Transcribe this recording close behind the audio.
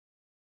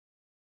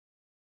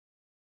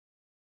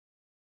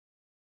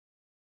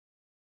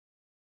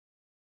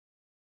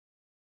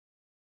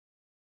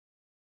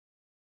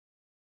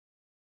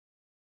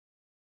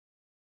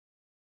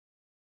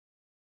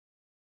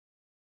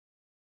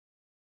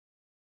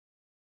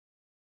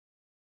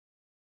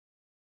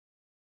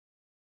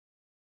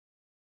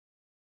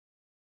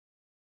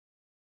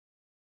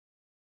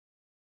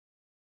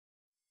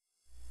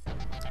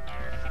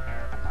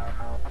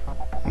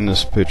In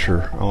this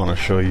picture, I want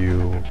to show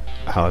you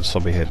how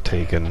somebody had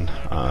taken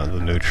the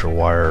neutral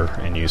wire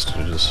and used it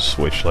as a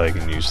switch leg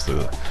and used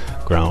the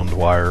ground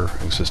wire,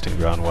 existing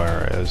ground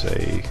wire, as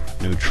a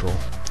neutral.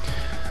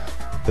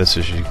 This,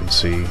 as you can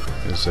see,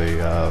 is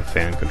a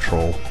fan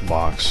control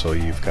box. So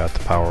you've got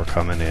the power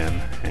coming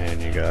in,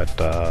 and you got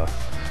a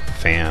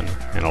fan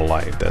and a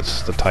light.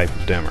 That's the type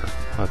of dimmer.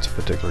 That's a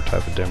particular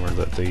type of dimmer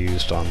that they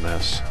used on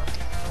this,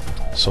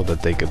 so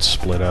that they could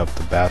split up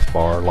the bath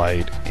bar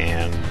light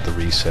and the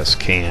recessed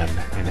can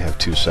and have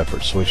two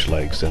separate switch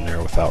legs in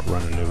there without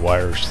running new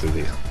wires through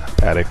the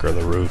attic or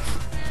the roof.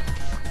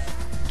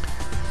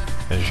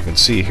 As you can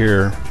see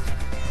here,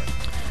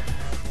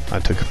 I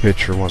took a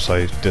picture once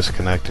I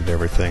disconnected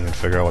everything and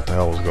figured out what the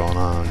hell was going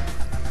on.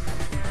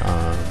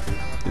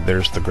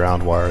 There's the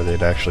ground wire.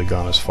 They'd actually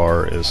gone as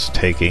far as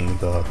taking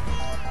the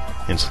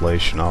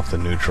insulation off the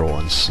neutral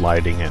and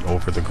sliding it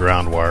over the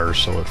ground wire,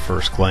 so at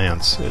first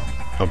glance it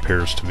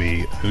appears to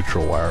be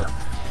neutral wire.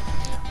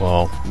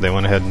 Well, they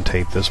went ahead and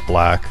taped this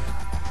black.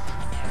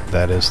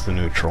 That is the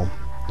neutral.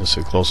 You'll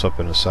see close up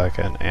in a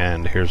second.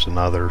 And here's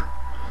another.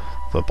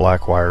 The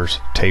black wire's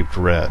taped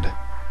red.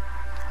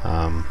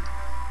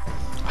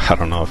 I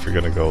don't know if you're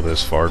going to go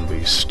this far and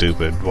be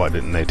stupid. Why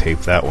didn't they tape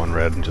that one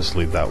red and just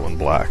leave that one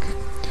black?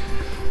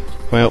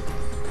 Well,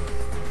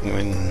 I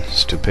mean,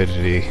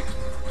 stupidity.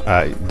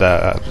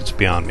 It's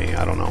beyond me.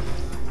 I don't know.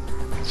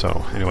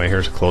 So anyway,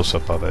 here's a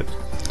close-up of it.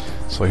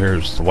 So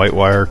here's the white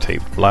wire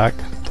taped black,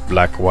 the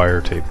black wire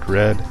taped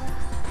red,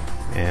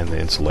 and the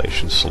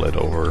insulation slid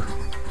over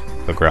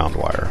the ground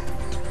wire.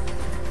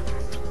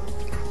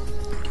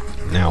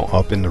 Now,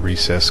 up in the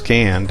recessed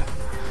can,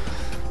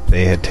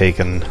 they had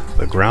taken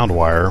the ground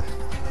wire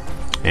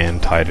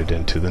and tied it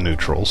into the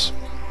neutrals.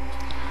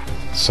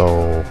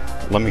 So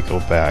let me go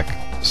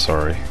back.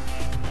 Sorry.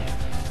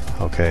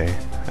 Okay,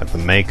 at the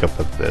makeup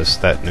of this,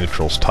 that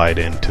neutral's tied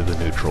into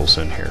the neutrals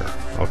in here.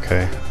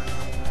 Okay.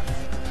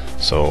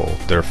 So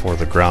therefore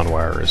the ground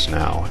wire is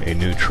now a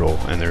neutral,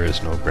 and there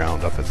is no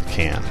ground up at the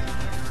can.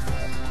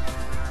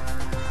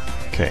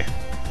 Okay,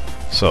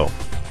 so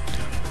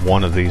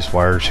one of these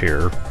wires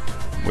here,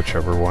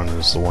 whichever one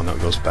is the one that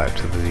goes back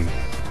to the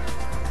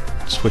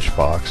switch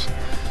box,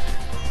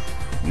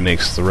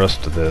 makes the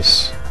rest of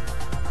this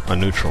a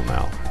neutral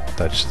now.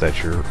 That's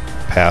your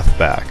path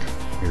back,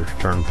 your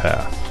return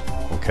path.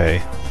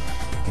 Okay,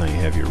 now you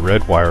have your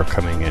red wire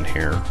coming in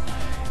here,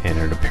 and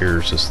it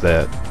appears as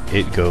that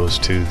it goes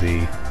to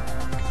the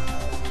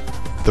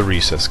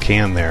recessed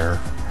can there,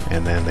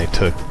 and then they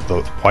took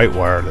the white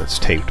wire that's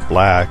taped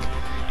black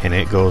and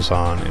it goes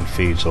on and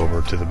feeds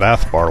over to the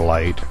bath bar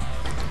light.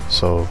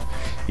 So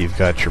you've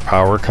got your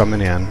power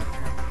coming in,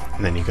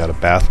 and then you've got a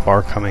bath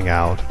bar coming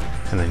out,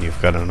 and then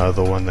you've got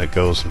another one that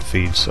goes and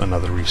feeds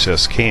another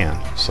recessed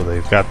can. So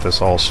they've got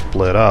this all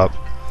split up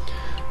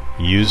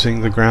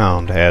using the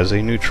ground as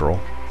a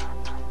neutral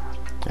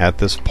at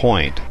this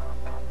point,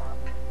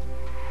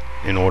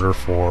 in order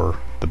for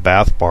the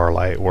bath bar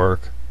light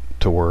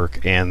to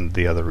work and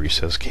the other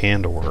recessed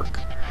can to work.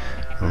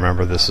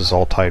 Remember, this is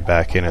all tied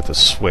back in at the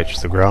switch.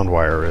 The ground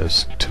wire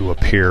is to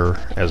appear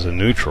as a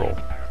neutral.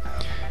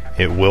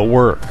 It will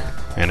work,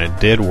 and it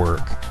did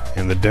work,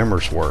 and the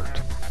dimmers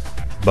worked.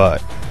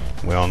 But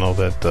we all know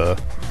that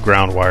the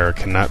ground wire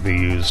cannot be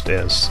used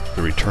as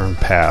the return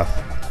path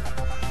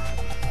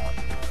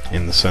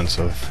in the sense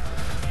of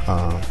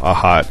a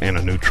hot and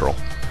a neutral.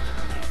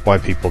 Why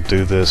people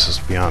do this is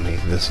beyond me.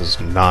 This is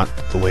not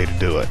the way to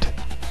do it.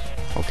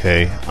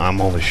 Okay,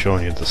 I'm only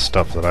showing you the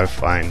stuff that I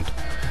find,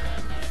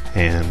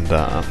 and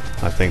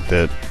I think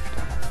that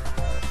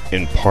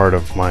in part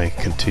of my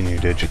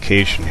continued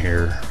education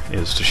here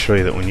is to show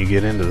you that when you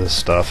get into this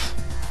stuff,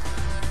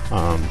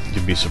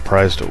 you'd be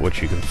surprised at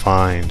what you can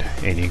find,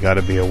 and you got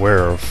to be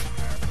aware of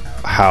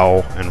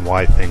how and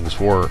why things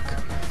work.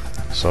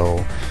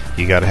 So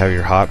you got to have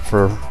your hot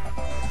for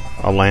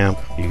a lamp,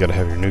 you got to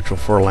have your neutral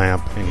for a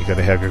lamp, and you got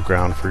to have your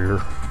ground for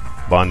your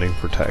bonding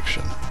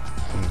protection.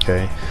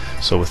 Okay,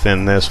 so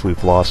within this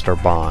we've lost our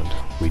bond.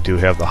 We do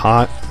have the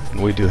hot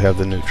and we do have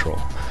the neutral.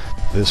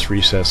 This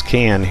recessed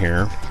can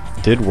here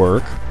did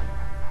work,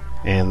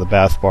 and the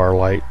bath bar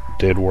light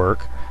did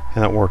work,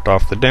 and it worked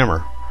off the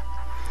dimmer.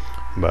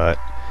 But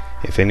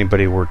if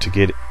anybody were to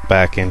get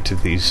back into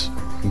these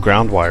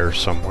ground wires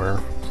somewhere,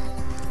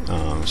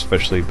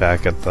 especially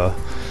back at the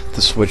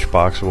switch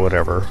box or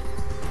whatever,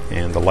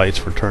 and the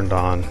lights were turned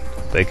on,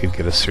 they could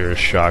get a serious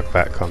shock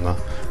back on the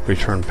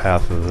return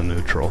path of the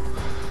neutral.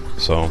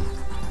 So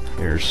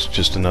here's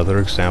just another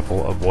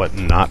example of what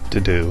not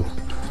to do,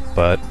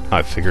 but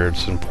I figure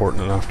it's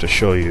important enough to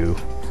show you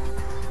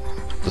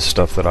the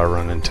stuff that I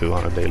run into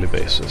on a daily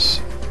basis.